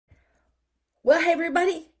Well, hey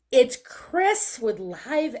everybody, it's Kris with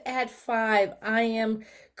Live at 5. I am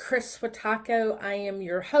Kris Swiatocho. I am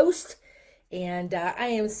your host, and I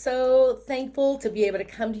am so thankful to be able to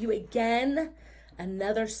come to you again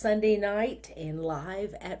another Sunday night in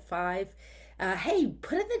Live at 5. Hey,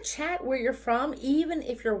 put in the chat where you're from, even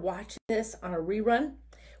if you're watching this on a rerun.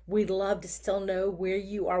 We'd love to still know where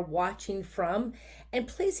you are watching from. And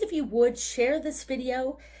please, if you would, share this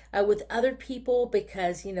video with other people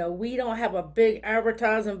because, we don't have a big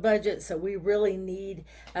advertising budget, so we really need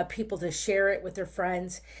people to share it with their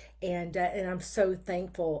friends. And I'm so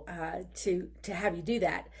thankful to have you do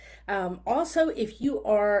that. Also, if you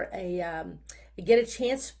are get a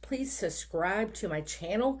chance, please subscribe to my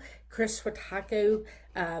channel, Kris Swiatocho,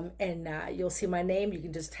 and you'll see my name. You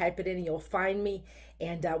can just type it in and you'll find me,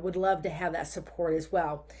 and would love to have that support as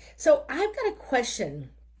well. So I've got a question.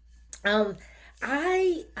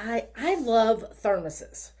 I love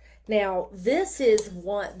thermoses. Now this is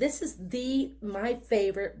my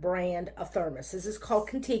favorite brand of thermos. This is called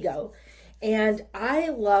Contigo, and I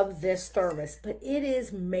love this thermos, but it is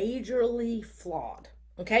majorly flawed.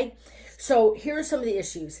 Okay, so here are some of the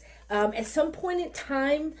issues. At some point in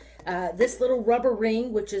time, this little rubber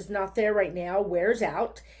ring, which is not there right now, wears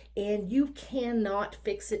out, and you cannot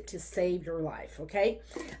fix it to save your life. Okay.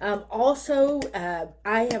 Also,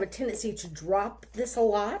 I have a tendency to drop this a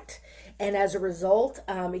lot, and as a result,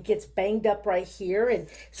 it gets banged up right here. And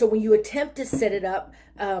so when you attempt to set it up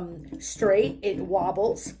straight, it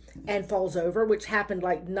wobbles and falls over, which happened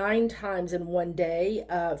like 9 times in one day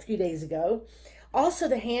a few days ago. Also,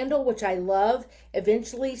 the handle, which I love,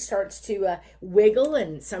 eventually starts to wiggle,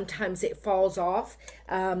 and sometimes it falls off.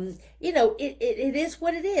 It is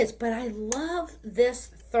what it is, but I love this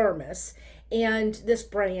thermos and this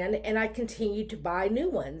brand, and I continue to buy new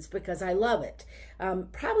ones because I love it.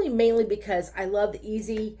 Probably mainly because I love the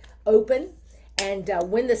easy open, and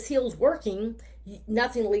when the seal's working,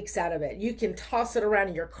 nothing leaks out of it. You can toss it around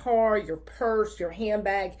in your car, your purse, your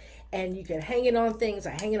handbag, and you can hang it on things.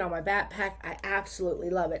 I hang it on my backpack. I absolutely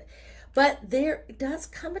love it. But there does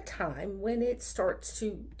come a time when it starts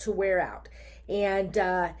to wear out.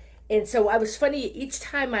 And so I was funny, each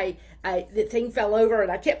time the thing fell over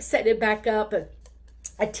and I kept setting it back up and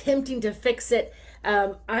attempting to fix it.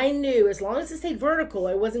 I knew as long as it stayed vertical,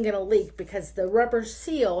 it wasn't going to leak because the rubber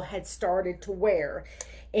seal had started to wear.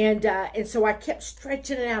 And so I kept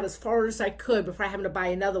stretching it out as far as I could before having to buy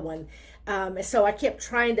another one. So I kept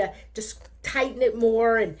trying to just tighten it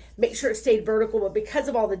more and make sure it stayed vertical. But because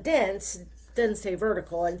of all the dents, it doesn't stay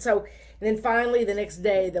vertical. And then finally the next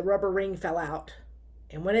day, the rubber ring fell out.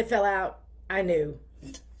 And when it fell out, I knew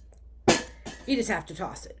you just have to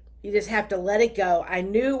toss it. You just have to let it go. I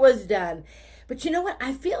knew it was done. But you know what?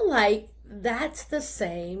 I feel like that's the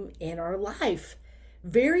same in our life.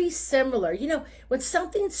 Very similar. When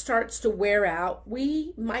something starts to wear out,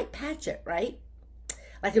 we might patch it, right?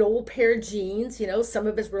 Like an old pair of jeans, some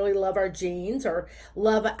of us really love our jeans or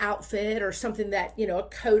love an outfit or something that, a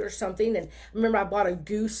coat or something. And I remember I bought a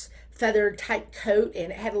goose feather type coat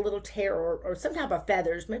and it had a little tear or some type of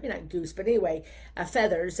feathers, maybe not goose, but anyway,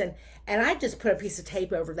 feathers. And I just put a piece of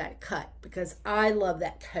tape over that cut because I love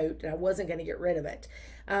that coat and I wasn't going to get rid of it.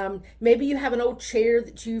 Maybe you have an old chair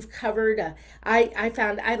that you've covered. I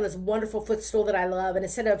found I have this wonderful footstool that I love, and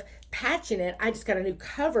instead of patching it, I just got a new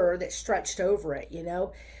cover that stretched over it,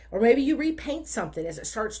 Or maybe you repaint something as it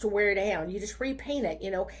starts to wear down. You just repaint it,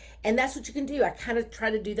 and that's what you can do. I kind of try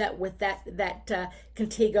to do that with that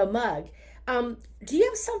Contigo mug. Do you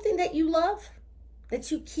have something that you love that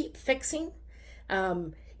you keep fixing?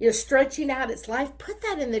 Stretching out its life? Put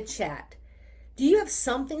that in the chat. Do you have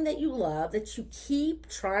something that you love that you keep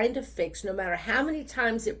trying to fix no matter how many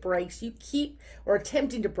times it breaks? You keep, or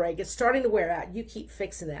attempting to break, it's starting to wear out. You keep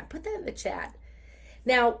fixing that. Put that in the chat.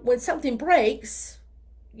 Now, when something breaks,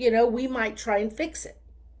 we might try and fix it.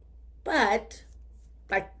 But,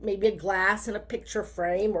 like maybe a glass in a picture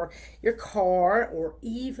frame or your car or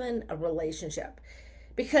even a relationship.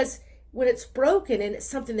 Because when it's broken and it's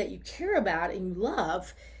something that you care about and you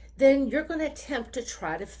love, then you're going to attempt to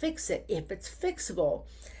try to fix it if it's fixable.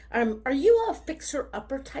 Are you a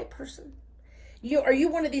fixer-upper type person? Are you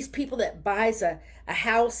one of these people that buys a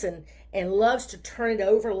house and loves to turn it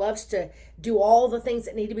over, loves to do all the things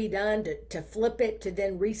that need to be done to flip it, to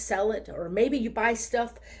then resell it? Or maybe you buy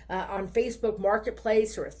stuff on Facebook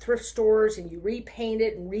Marketplace or at thrift stores and you repaint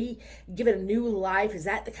it and give it a new life. Is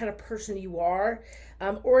that the kind of person you are?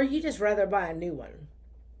 Or you just rather buy a new one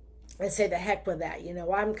and say the heck with that?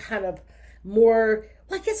 I'm kind of more,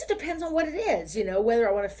 well, I guess it depends on what it is, whether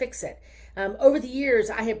I want to fix it. Over the years,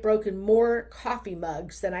 I have broken more coffee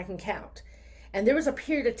mugs than I can count. And there was a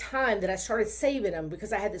period of time that I started saving them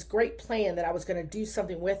because I had this great plan that I was going to do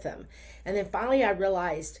something with them. And then finally I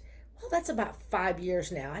realized, well, that's about 5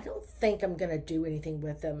 years now. I don't think I'm going to do anything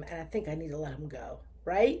with them, and I think I need to let them go,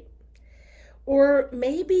 right? Or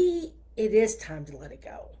maybe it is time to let it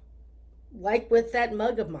go. Like with that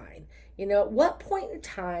mug of mine. At what point in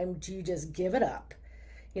time do you just give it up?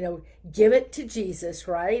 Give it to Jesus,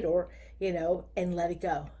 right? Or, and let it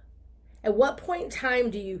go. At what point in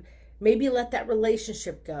time do you maybe let that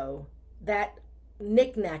relationship go, that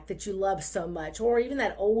knickknack that you love so much, or even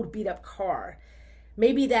that old beat up car,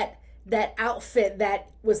 maybe that outfit that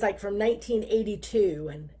was like from 1982.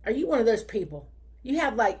 And are you one of those people? You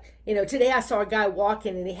have today I saw a guy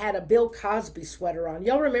walking and he had a Bill Cosby sweater on.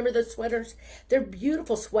 Y'all remember those sweaters? They're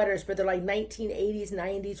beautiful sweaters, but they're like 1980s,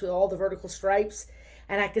 90s with all the vertical stripes.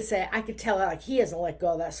 And I could tell like he hasn't let go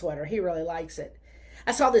of that sweater. He really likes it.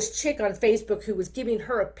 I saw this chick on Facebook who was giving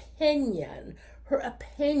her opinion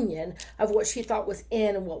of what she thought was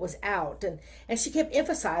in and what was out. And she kept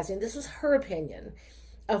emphasizing this was her opinion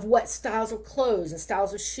of what styles of clothes and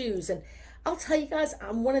styles of shoes. And I'll tell you guys,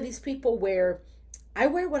 I'm one of these people where I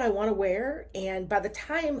wear what I want to wear. And by the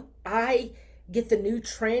time I get the new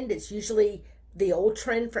trend, it's usually the old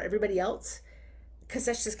trend for everybody else. Because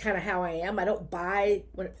that's just kind of how I am. I don't buy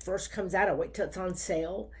when it first comes out. I wait till it's on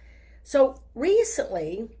sale. So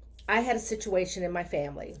recently, I had a situation in my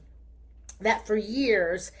family that for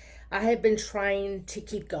years I have been trying to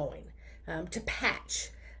keep going, to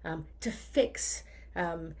patch, to fix.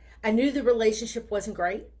 I knew the relationship wasn't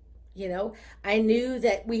great. I knew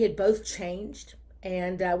that we had both changed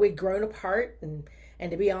and we'd grown apart. And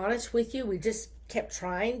to be honest with you, we just kept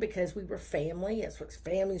trying because we were family. That's what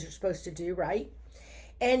families are supposed to do, right?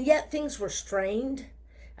 And yet things were strained.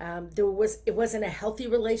 It wasn't a healthy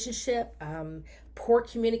relationship, poor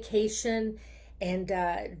communication, and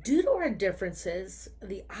due to our differences,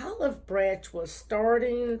 the olive branch was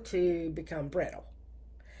starting to become brittle,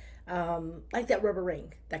 like that rubber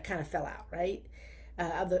ring that kind of fell out, right,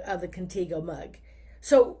 of the Contigo mug.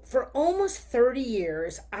 So for almost 30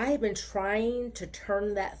 years, I have been trying to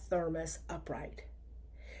turn that thermos upright.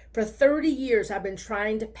 For 30 years, I've been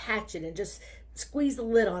trying to patch it and just squeeze the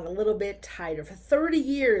lid on a little bit tighter. For 30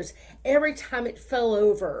 years, every time it fell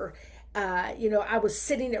over, I was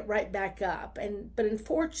sitting it right back up. But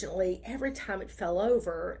unfortunately, every time it fell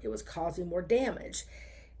over, it was causing more damage.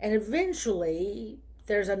 And eventually,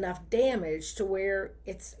 there's enough damage to where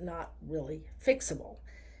it's not really fixable.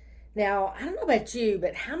 Now, I don't know about you,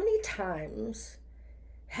 but how many times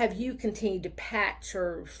have you continued to patch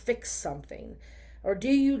or fix something? Or do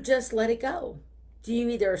you just let it go? Do you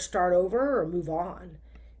either start over or move on?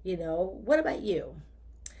 What about you?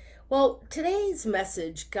 Well, today's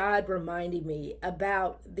message, God reminded me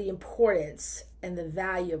about the importance and the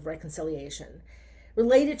value of reconciliation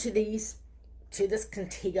related to this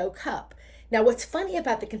Contigo cup. Now, what's funny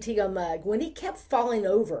about the Contigo mug, when it kept falling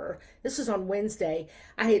over, this was on Wednesday,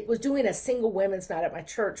 I was doing a single women's night at my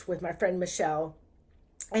church with my friend Michelle.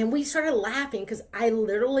 And we started laughing because I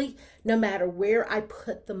literally, no matter where I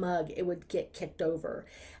put the mug, it would get kicked over.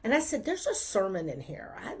 And I said, there's a sermon in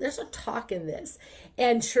here. There's a talk in this.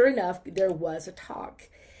 And sure enough, there was a talk.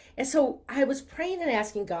 And so I was praying and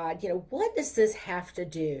asking God, what does this have to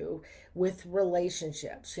do with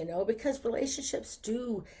relationships? Because relationships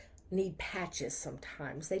do need patches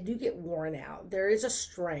sometimes. They do get worn out. There is a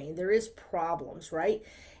strain. There is problems, right?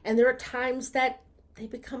 And there are times that they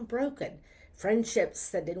become broken. Friendships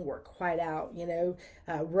that didn't work quite out,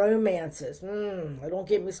 romances, don't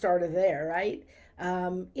get me started there, right?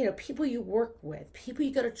 People you work with, people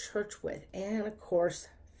you go to church with, and of course,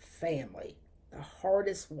 family, the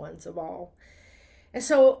hardest ones of all. And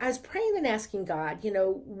so I was praying and asking God,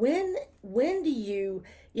 when do you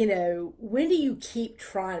keep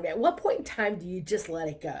trying? At what point in time do you just let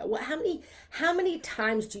it go? How many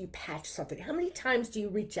times do you patch something? How many times do you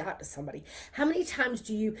reach out to somebody? How many times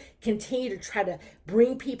do you continue to try to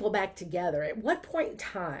bring people back together? At what point in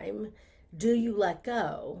time do you let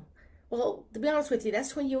go? Well, to be honest with you, that's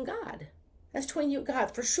between you and God. That's between you and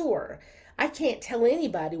God for sure. I can't tell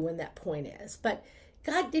anybody when that point is, but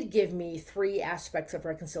God did give me 3 aspects of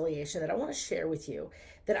reconciliation that I want to share with you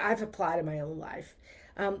that I've applied in my own life.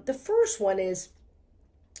 The first one is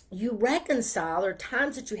you reconcile. There are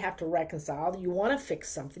times that you have to reconcile. You want to fix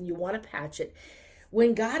something. You want to patch it.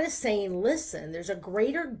 When God is saying, listen, there's a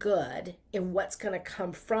greater good in what's going to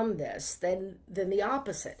come from this than the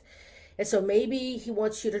opposite. And so maybe he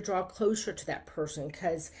wants you to draw closer to that person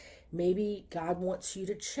because Maybe God wants you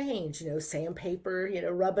to change, sandpaper,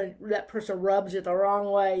 rubbing, that person rubs it the wrong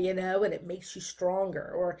way, and it makes you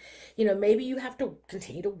stronger. Or, maybe you have to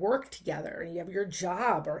continue to work together and you have your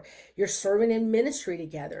job or you're serving in ministry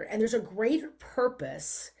together. And there's a greater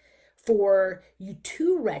purpose for you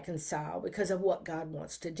to reconcile because of what God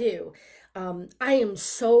wants to do. I am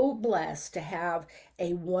so blessed to have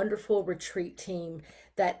a wonderful retreat team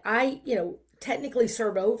that I, technically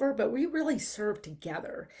serve over, but we really serve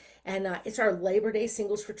together. And it's our Labor Day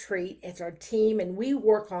singles retreat. It's our team, and we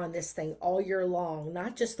work on this thing all year long,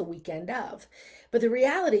 not just the weekend of. But the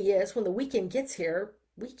reality is, when the weekend gets here,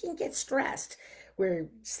 we can get stressed. We're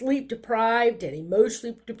sleep deprived and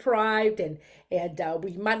emotionally deprived, and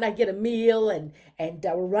we might not get a meal, and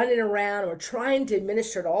we're running around, and we're trying to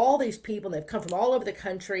administer to all these people, and they've come from all over the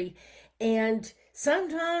country. And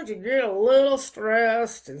sometimes you get a little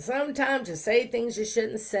stressed, and sometimes you say things you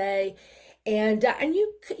shouldn't say, and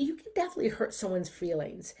you can definitely hurt someone's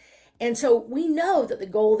feelings. And so we know that the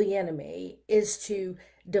goal of the enemy is to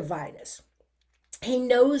divide us. He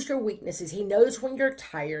knows your weaknesses. He knows when you're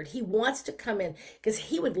tired. He wants to come in because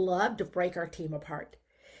he would love to break our team apart.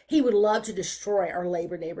 He would love to destroy our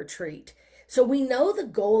Labor Day retreat. So we know the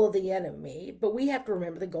goal of the enemy, but we have to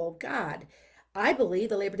remember the goal of God. I believe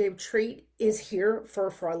the Labor Day retreat is here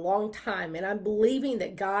for a long time, and I'm believing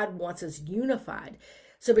that God wants us unified.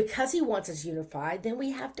 So because he wants us unified, then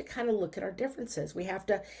we have to kind of look at our differences. We have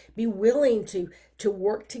to be willing to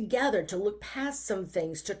work together, to look past some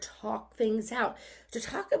things, to talk things out, to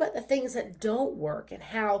talk about the things that don't work and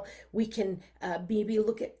how we can maybe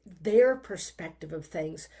look at their perspective of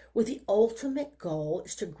things, with the ultimate goal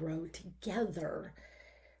is to grow together.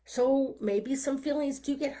 So maybe some feelings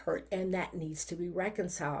do get hurt, and that needs to be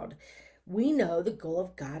reconciled. We know the goal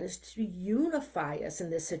of God is to unify us in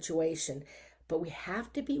this situation, but we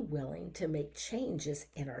have to be willing to make changes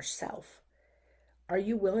in ourselves. Are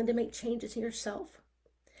you willing to make changes in yourself?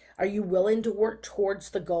 Are you willing to work towards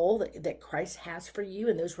the goal that Christ has for you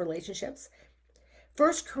in those relationships?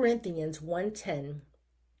 1 Corinthians 1:10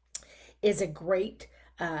 is a great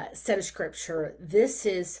set of scripture. This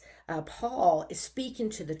is Paul is speaking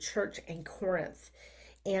to the church in Corinth,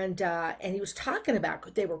 and he was talking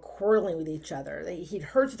about they were quarreling with each other. He'd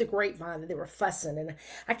heard through the grapevine that they were fussing, and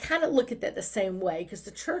I kind of look at that the same way, because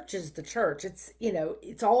the church is the church. It's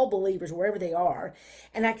it's all believers wherever they are,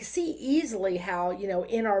 and I can see easily how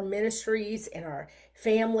in our ministries, in our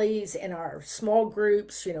families, in our small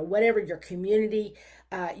groups, whatever your community.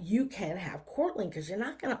 You can have quarreling because you're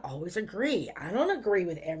not going to always agree. I don't agree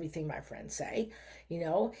with everything my friends say,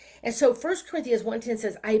 And so 1 Corinthians 1:10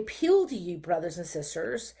 says, I appeal to you, brothers and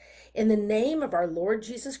sisters, in the name of our Lord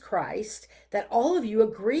Jesus Christ, that all of you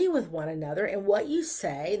agree with one another in what you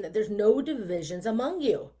say, and that there's no divisions among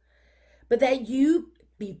you, but that you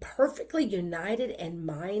be perfectly united in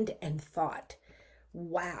mind and thought.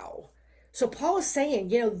 Wow. So Paul is saying,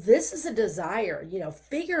 this is a desire,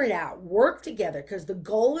 figure it out, work together, because the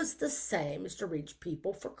goal is the same, is to reach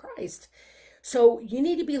people for Christ. So you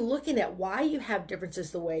need to be looking at why you have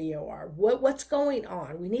differences the way you are, what's going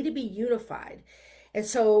on. We need to be unified. And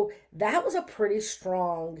so that was a pretty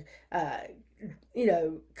strong,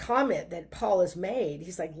 comment that Paul has made.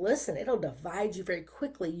 He's like, listen, it'll divide you very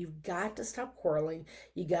quickly. You've got to stop quarreling.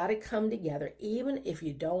 You got to come together, even if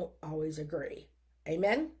you don't always agree.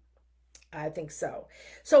 Amen? I think so.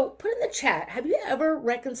 So put in the chat, have you ever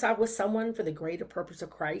reconciled with someone for the greater purpose of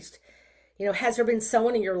Christ? Has there been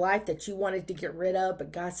someone in your life that you wanted to get rid of,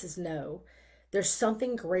 but God says, no, there's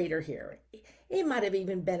something greater here. It might have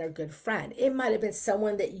even been a good friend. It might have been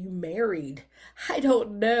someone that you married. I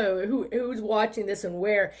don't know who's watching this and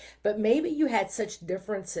where, but maybe you had such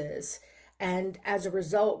differences. And as a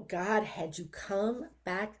result, God had you come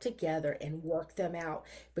back together and work them out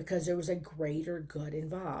because there was a greater good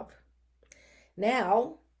involved.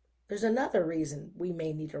 Now, there's another reason we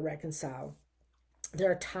may need to reconcile. There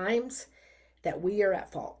are times that we are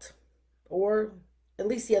at fault, or at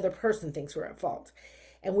least the other person thinks we're at fault,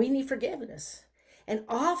 and we need forgiveness. And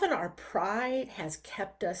often our pride has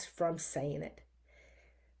kept us from saying it.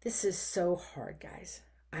 This is so hard, guys.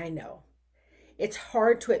 I know. It's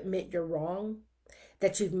hard to admit you're wrong,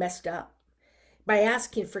 that you've messed up. By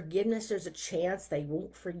asking forgiveness, there's a chance they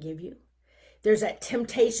won't forgive you. There's that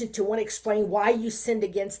temptation to want to explain why you sinned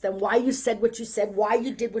against them, why you said what you said, why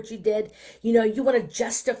you did what you did. You want to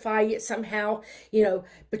justify it somehow,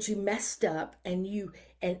 but you messed up, and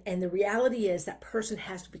the reality is that person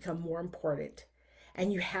has to become more important,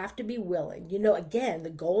 and you have to be willing. Again,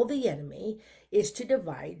 the goal of the enemy is to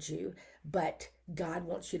divide you, but God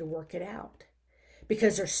wants you to work it out.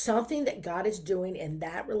 because there's something that God is doing in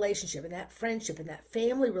that relationship, in that friendship, in that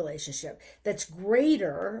family relationship that's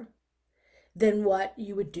greater than what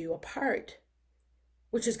you would do apart,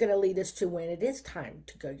 which is going to lead us to when it is time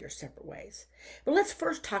to go your separate ways. But let's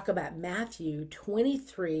first talk about Matthew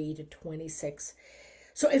 23 to 26.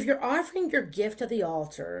 So if you're offering your gift at the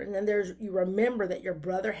altar, and then you remember that your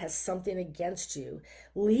brother has something against you,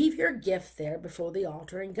 leave your gift there before the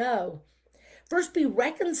altar and go. First be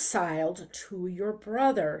reconciled to your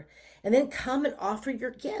brother, and then come and offer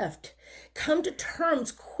your gift. Come to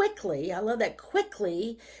terms quickly, I love that,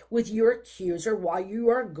 quickly, with your accuser while you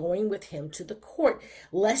are going with him to the court,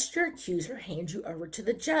 lest your accuser hand you over to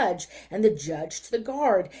the judge, and the judge to the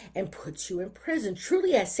guard, and puts you in prison.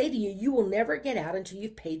 Truly I say to you, you will never get out until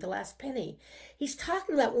you've paid the last penny. He's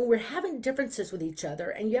talking about when we're having differences with each other,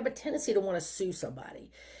 and you have a tendency to want to sue somebody.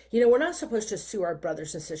 We're not supposed to sue our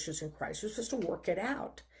brothers and sisters in Christ. We're supposed to work it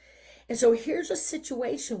out. And so here's a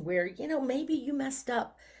situation where, maybe you messed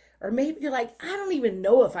up, or maybe you're like, I don't even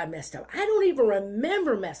know if I messed up. I don't even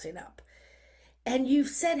remember messing up. And you've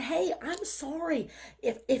said, hey, I'm sorry.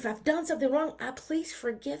 If I've done something wrong, please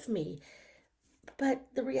forgive me. But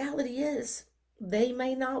the reality is, they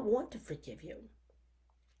may not want to forgive you.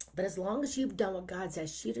 But as long as you've done what God's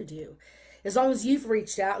asked you to do, as long as you've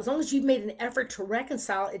reached out, as long as you've made an effort to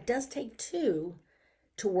reconcile, it does take two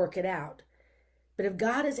to work it out. But if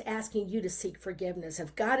God is asking you to seek forgiveness,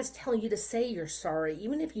 if God is telling you to say you're sorry,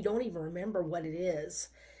 even if you don't even remember what it is,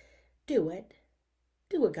 do it.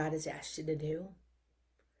 Do what God has asked you to do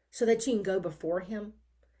so that you can go before him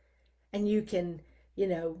and you can,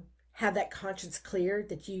 have that conscience clear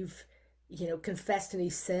that you've, confessed any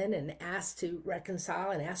sin and asked to reconcile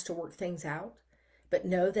and asked to work things out. But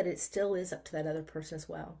know that it still is up to that other person as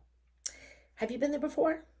well. Have you been there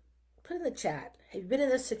before? Put in the chat. Have you been in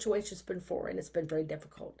those situations before and it's been very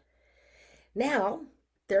difficult? Now,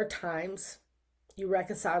 there are times you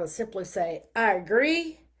reconcile to simply say, I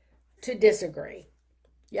agree to disagree.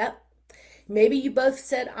 Yep. Maybe you both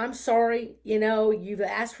said, I'm sorry. You've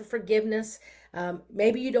asked for forgiveness.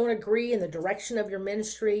 Maybe you don't agree in the direction of your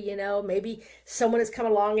ministry. Maybe someone has come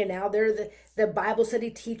along and now they're the Bible study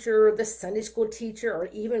teacher or the Sunday school teacher, or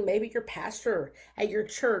even maybe your pastor at your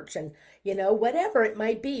church, and whatever it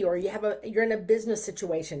might be. Or you're in a business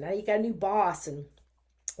situation. Now you got a new boss, and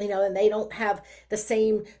and they don't have the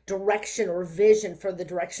same direction or vision for the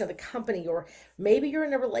direction of the company. Or maybe you're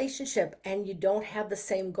in a relationship and you don't have the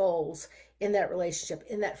same goals in that relationship,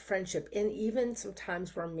 in that friendship, in even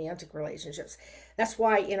sometimes romantic relationships. That's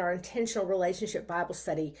why in our intentional relationship Bible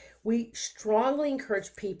study, we strongly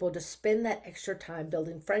encourage people to spend that extra time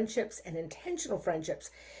building friendships and intentional friendships,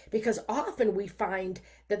 because often we find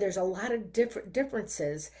that there's a lot of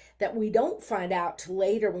differences that we don't find out till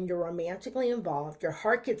later when you're romantically involved, your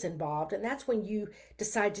heart gets involved, and that's when you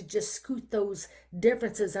decide to just scoot those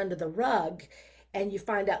differences under the rug, and you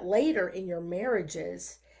find out later in your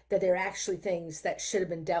marriages that they're actually things that should have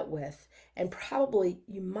been dealt with, and probably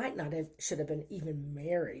you might not have should have been even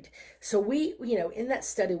married. So we, in that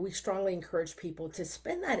study, we strongly encourage people to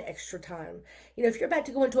spend that extra time. If you're about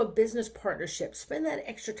to go into a business partnership, spend that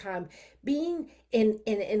extra time being in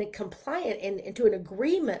a compliant and into an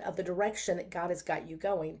agreement of the direction that God has got you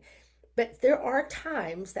going. But there are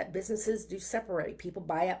times that businesses do separate. People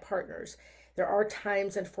buy out partners. There are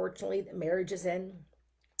times, unfortunately, that marriages end,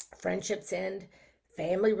 friendships end,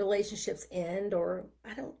 family relationships end, or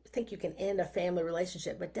I don't think you can end a family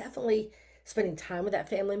relationship, but definitely spending time with that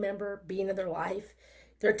family member, being in their life.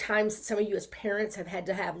 There are times some of you as parents have had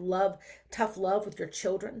to have tough love with your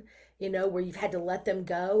children, where you've had to let them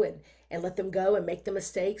go and let them go and make the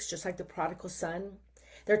mistakes, just like the prodigal son.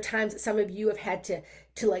 There are times that some of you have had to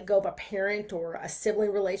let go of a parent or a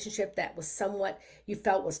sibling relationship that was somewhat you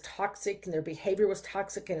felt was toxic, and their behavior was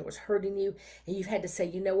toxic and it was hurting you. And you've had to say,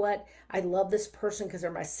 you know what? I love this person because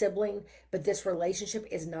they're my sibling, but this relationship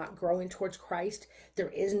is not growing towards Christ. There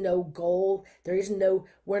is no goal.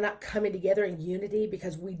 We're not coming together in unity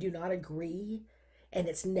because we do not agree, and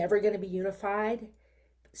it's never going to be unified.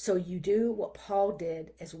 So you do what Paul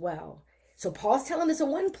did as well. So Paul's telling us in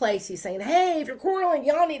one place, he's saying, hey, if you're quarreling,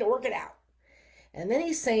 y'all need to work it out. And then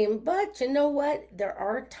he's saying, but you know what? There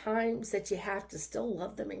are times that you have to still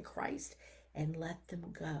love them in Christ and let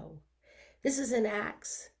them go. This is in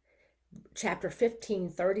Acts chapter 15,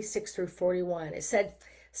 36 through 41. It said,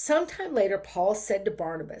 sometime later, Paul said to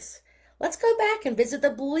Barnabas, Let's go back and visit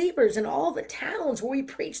the believers in all the towns where we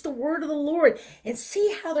preach the word of the Lord and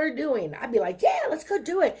see how they're doing. I'd be like, yeah, let's go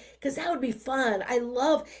do it, because that would be fun. I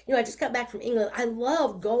love, I just got back from England. I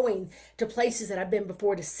love going to places that I've been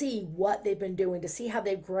before to see what they've been doing, to see how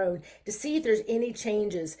they've grown, to see if there's any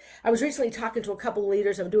changes. I was recently talking to a couple of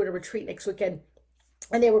leaders. I'm doing a retreat next weekend,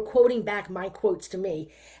 and they were quoting back my quotes to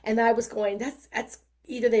me. And I was going, that's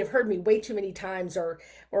either they've heard me way too many times, or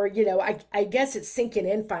I guess it's sinking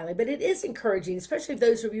in finally. But it is encouraging, especially if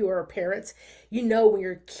those of you who are parents, when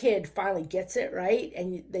your kid finally gets it, right?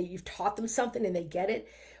 And you've taught them something and they get it.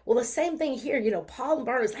 Well, the same thing here, Paul and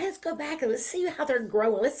Barnabas, let's go back and let's see how they're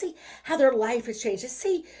growing. Let's see how their life has changed. Let's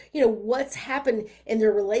see, what's happened in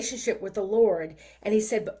their relationship with the Lord. And he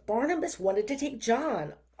said, but Barnabas wanted to take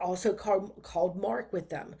John, also called Mark, with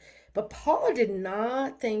them. But Paul did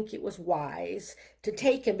not think it was wise to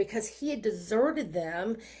take him, because he had deserted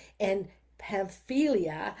them in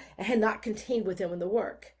Pamphylia and had not continued with them in the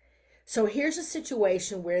work. So here's a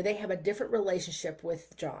situation where they have a different relationship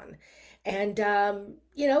with John. And,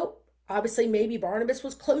 obviously maybe Barnabas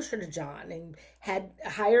was closer to John and had a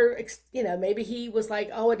higher, maybe he was like,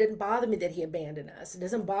 oh, it didn't bother me that he abandoned us. It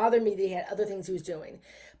doesn't bother me that he had other things he was doing.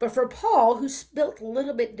 But for Paul, who's built a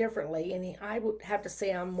little bit differently, and I would have to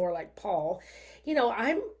say I'm more like Paul,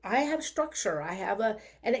 I have structure. I have an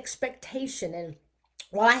expectation. And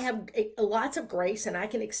while I have lots of grace and I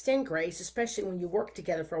can extend grace, especially when you work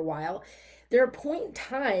together for a while, there are point in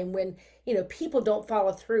time when, people don't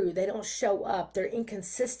follow through. They don't show up. They're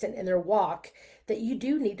inconsistent in their walk, that you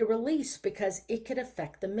do need to release, because it could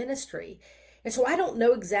affect the ministry. And so I don't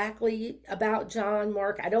know exactly about John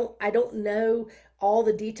Mark. I don't know all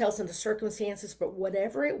the details and the circumstances, but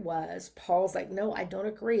whatever it was, Paul's like, no, I don't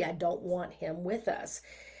agree. I don't want him with us.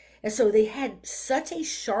 And so they had such a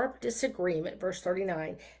sharp disagreement, verse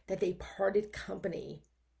 39, that they parted company.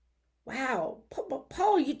 Wow,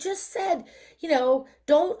 Paul, you just said,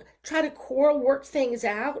 don't try to quarrel, work things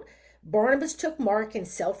out. Barnabas took Mark and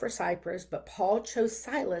sailed for Cyprus, but Paul chose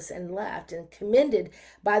Silas and left, and commended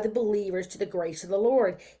by the believers to the grace of the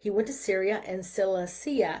Lord. He went to Syria and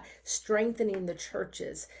Cilicia, strengthening the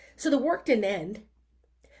churches. So the work didn't end.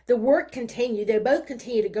 The work continued. They both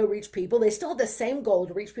continue to go reach people. They still have the same goal,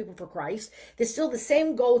 to reach people for Christ. They still have the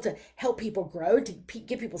same goal to help people grow, to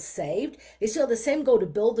get people saved. They still have the same goal to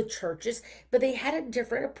build the churches, but they had a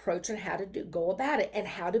different approach on how to go about it and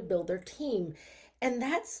how to build their team. And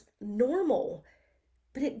that's normal.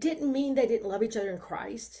 But it didn't mean they didn't love each other in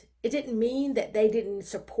Christ. It didn't mean that they didn't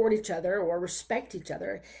support each other or respect each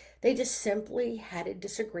other. They just simply had a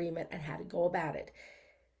disagreement and had to go about it.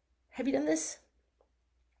 Have you done this?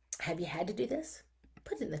 Have you had to do this?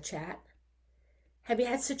 Put it in the chat. Have you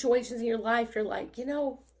had situations in your life you're like,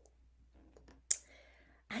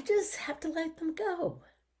 I just have to let them go.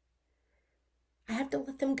 I have to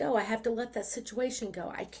let them go. I have to let that situation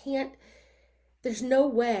go. I can't, there's no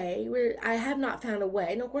way, I have not found a way.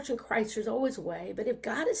 And of course in Christ there's always a way. But if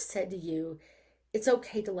God has said to you, it's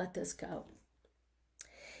okay to let this go.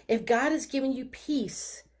 If God has given you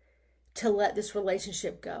peace to let this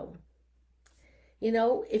relationship go,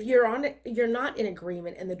 if you're not in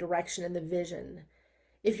agreement in the direction and the vision,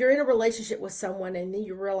 if you're in a relationship with someone and then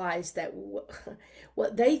you realize that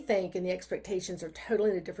what they think and the expectations are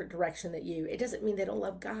totally in a different direction than you, it doesn't mean they don't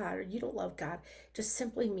love God or you don't love God. It just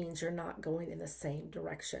simply means you're not going in the same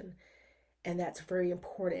direction. And that's very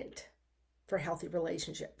important for healthy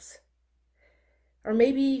relationships. Or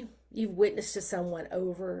maybe you've witnessed to someone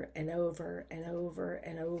over and over and over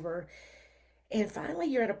and over, and finally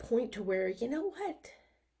you're at a point to where,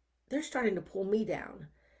 they're starting to pull me down.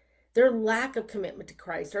 Their lack of commitment to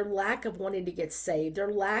Christ, their lack of wanting to get saved,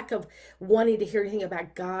 their lack of wanting to hear anything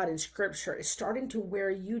about God and Scripture is starting to wear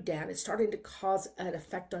you down. It's starting to cause an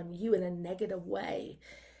effect on you in a negative way.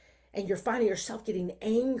 And you're finding yourself getting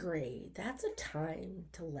angry. That's a time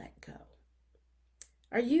to let go.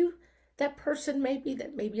 Are you that person maybe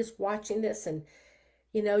is watching this and,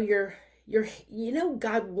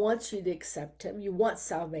 God wants you to accept him. You want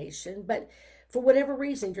salvation, but for whatever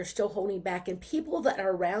reason, you're still holding back. And people that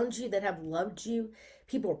are around you that have loved you,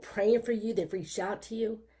 people are praying for you, they've reached out to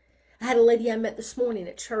you. I had a lady I met this morning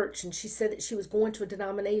at church, and she said that she was going to a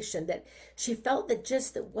denomination that she felt that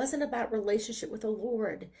it wasn't about relationship with the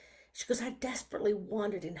Lord. She goes, I desperately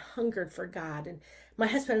wanted and hungered for God. And my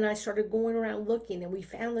husband and I started going around looking, and we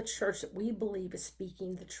found the church that we believe is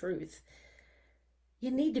speaking the truth. You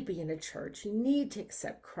need to be in a church. You need to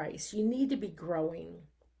accept Christ. You need to be growing.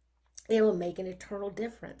 It will make an eternal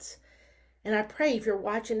difference. And I pray if you're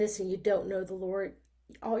watching this and you don't know the Lord,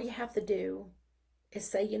 all you have to do is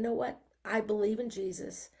say, you know what? I believe in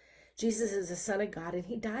Jesus. Jesus is the Son of God, and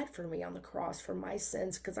he died for me on the cross for my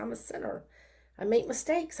sins because I'm a sinner. I make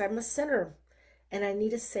mistakes. I'm a sinner, and I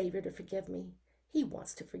need a Savior to forgive me. He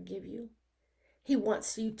wants to forgive you. He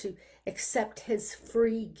wants you to accept his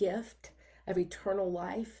free gift of eternal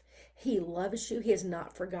life. He loves you. He has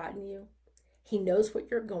not forgotten you. He knows what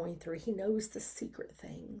you're going through. He knows the secret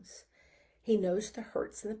things. He knows the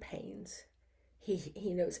hurts and the pains.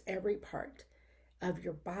 He knows every part of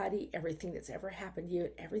your body, everything that's ever happened to you,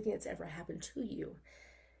 and everything that's ever happened to you.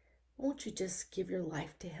 Won't you just give your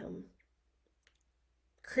life to him?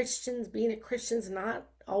 Christians, being a Christian is not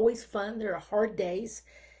always fun. There are hard days.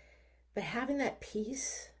 But having that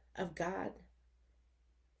peace of God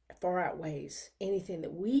far outweighs anything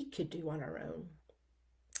that we could do on our own.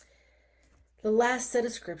 The last set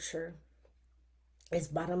of scripture is,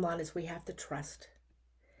 bottom line, is we have to trust.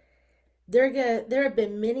 There have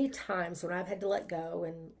been many times when I've had to let go,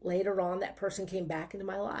 and later on that person came back into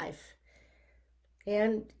my life.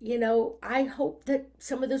 And, you know, I hope that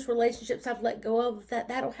some of those relationships I've let go of,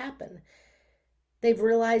 that'll happen. They've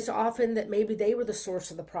realized often that maybe they were the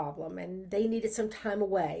source of the problem and they needed some time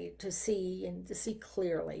away to see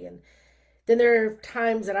clearly. And then there are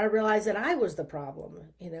times that I realized that I was the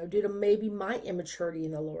problem, you know, due to maybe my immaturity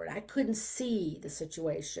in the Lord. I couldn't see the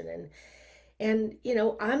situation. And you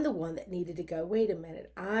know, I'm the one that needed to go, wait a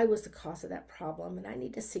minute, I was the cause of that problem, and I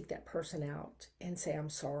need to seek that person out and say,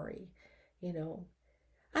 I'm sorry. You know,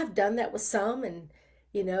 I've done that with some, and,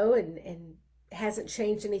 you know, and hasn't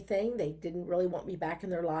changed anything. They didn't really want me back in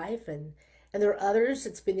their life. And there are others,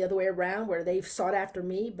 it's been the other way around, where they've sought after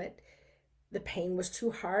me, but the pain was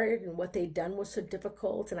too hard and what they'd done was so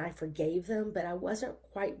difficult, and I forgave them, but I wasn't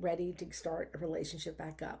quite ready to start a relationship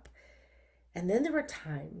back up. And then there were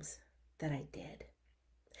times that I did.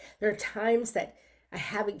 There are times that I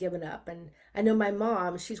haven't given up. And I know my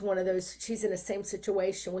mom, she's one of those, she's in the same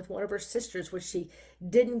situation with one of her sisters where she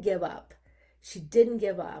didn't give up. She didn't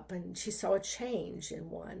give up, and she saw a change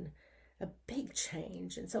in one, a big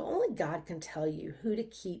change. And so only God can tell you who to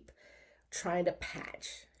keep trying to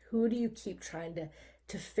patch. Who do you keep trying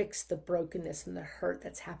to fix the brokenness and the hurt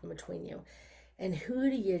that's happened between you? And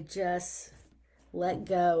who do you just let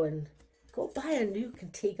go and go buy a new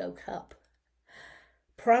Contigo cup?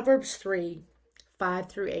 Proverbs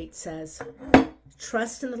 3:5-8 says,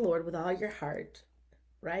 trust in the Lord with all your heart,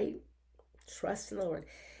 right? Trust in the Lord.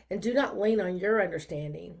 And do not lean on your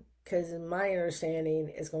understanding, because my understanding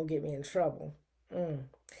is going to get me in trouble.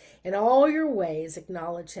 In all your ways,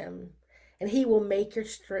 acknowledge him, and he will make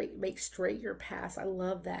straight your paths. I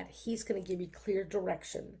love that. He's going to give you clear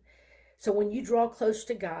direction. So when you draw close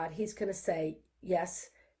to God, he's going to say, yes,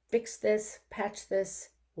 fix this, patch this,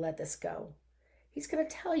 let this go. He's going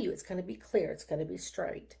to tell you it's going to be clear. It's going to be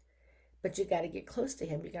straight. But you got to get close to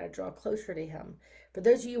him. You got to draw closer to him. For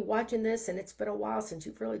those of you watching this, and it's been a while since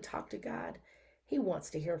you've really talked to God, he wants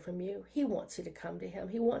to hear from you. He wants you to come to him.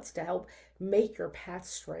 He wants to help make your path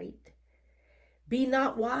straight. Be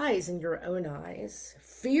not wise in your own eyes.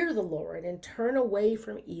 Fear the Lord and turn away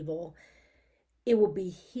from evil. It will be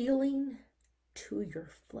healing to your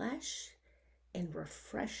flesh and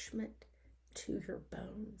refreshment to your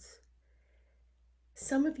bones.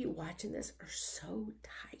 Some of you watching this are so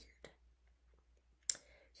tired.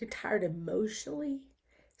 You're tired emotionally,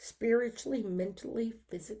 spiritually, mentally,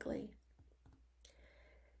 physically.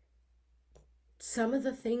 Some of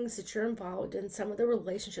the things that you're involved in, some of the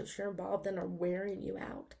relationships you're involved in are wearing you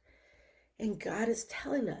out. And God is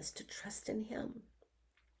telling us to trust in him.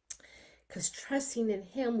 Because trusting in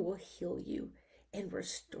him will heal you and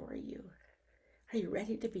restore you. Are you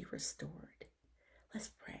ready to be restored? Let's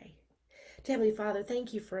pray. Dear Heavenly Father,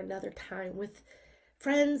 thank you for another time with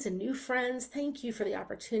friends and new friends. Thank you for the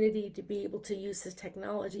opportunity to be able to use this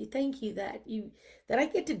technology. Thank you that I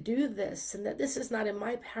get to do this, and that this is not in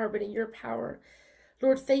my power but in your power.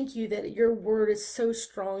 Lord, thank you that your word is so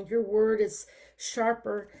strong. Your word is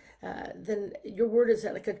sharper than your word is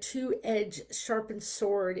like a two-edged sharpened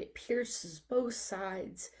sword. It pierces both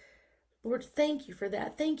sides. Lord, thank you for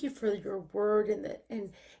that. Thank you for your word,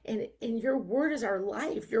 and your word is our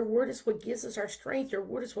life. Your word is what gives us our strength. Your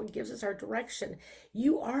word is what gives us our direction.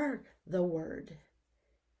 You are the word.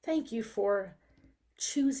 Thank you for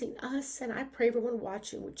choosing us, and I pray everyone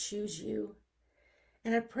watching would choose you.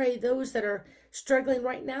 And I pray those that are struggling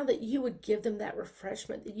right now that you would give them that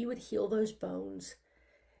refreshment, that you would heal those bones,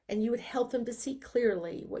 and you would help them to see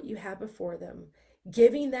clearly what you have before them.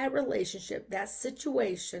 Giving that relationship, that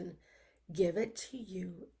situation, give it to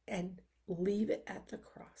you and leave it at the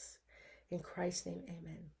cross. In Christ's name,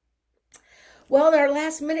 amen. Well, in our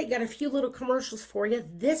last minute, got a few little commercials for you.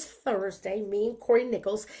 This Thursday, me and Corey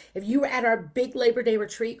Nichols, if you were at our big Labor Day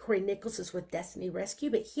retreat, Corey Nichols is with Destiny Rescue,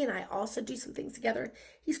 but he and I also do some things together.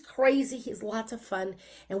 He's crazy. He's lots of fun.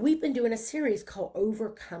 And we've been doing a series called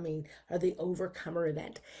Overcoming, or the Overcomer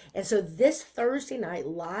event. And so this Thursday night,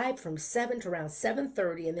 live from 7 to around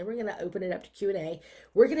 7:30, and then we're going to open it up to Q&A,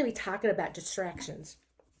 we're going to be talking about distractions.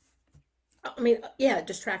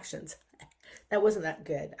 Distractions. That wasn't that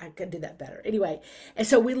good. I could do that better. Anyway, and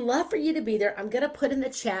so we love for you to be there. I'm going to put in the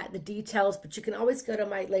chat the details, but you can always go to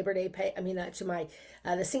my Labor Day page. To my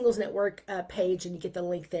the Singles Network page, and you get the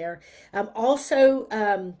link there.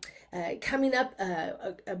 Coming up,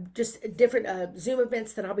 just different Zoom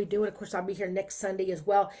events that I'll be doing. Of course, I'll be here next Sunday as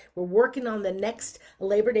well. We're working on the next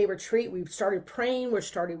Labor Day retreat. We've started praying. We're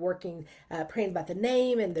started working, praying about the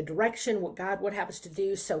name and the direction, what God would have us to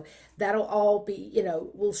do. So that'll all be,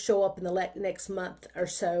 we'll show up in the next month or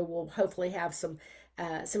so. We'll hopefully have some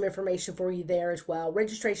information for you there as well.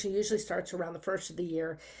 Registration usually starts around the first of the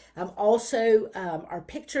year. Our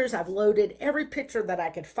pictures, I've loaded every picture that I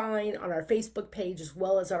could find on our Facebook page as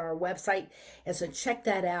well as on our website. And so check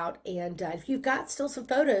that out. And if you've got still some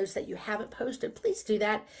photos that you haven't posted, please do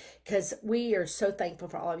that, because we are so thankful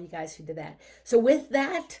for all of you guys who did that. So with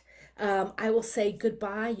that, I will say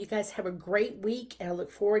goodbye. You guys have a great week, and I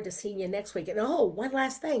look forward to seeing you next week. And one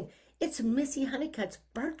last thing. It's Missy Honeycutt's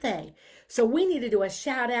birthday. So we need to do a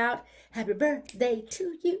shout out. Happy birthday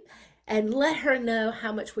to you. And let her know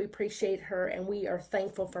how much we appreciate her and we are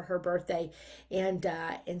thankful for her birthday. And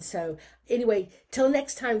so anyway, till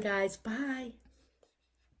next time, guys. Bye.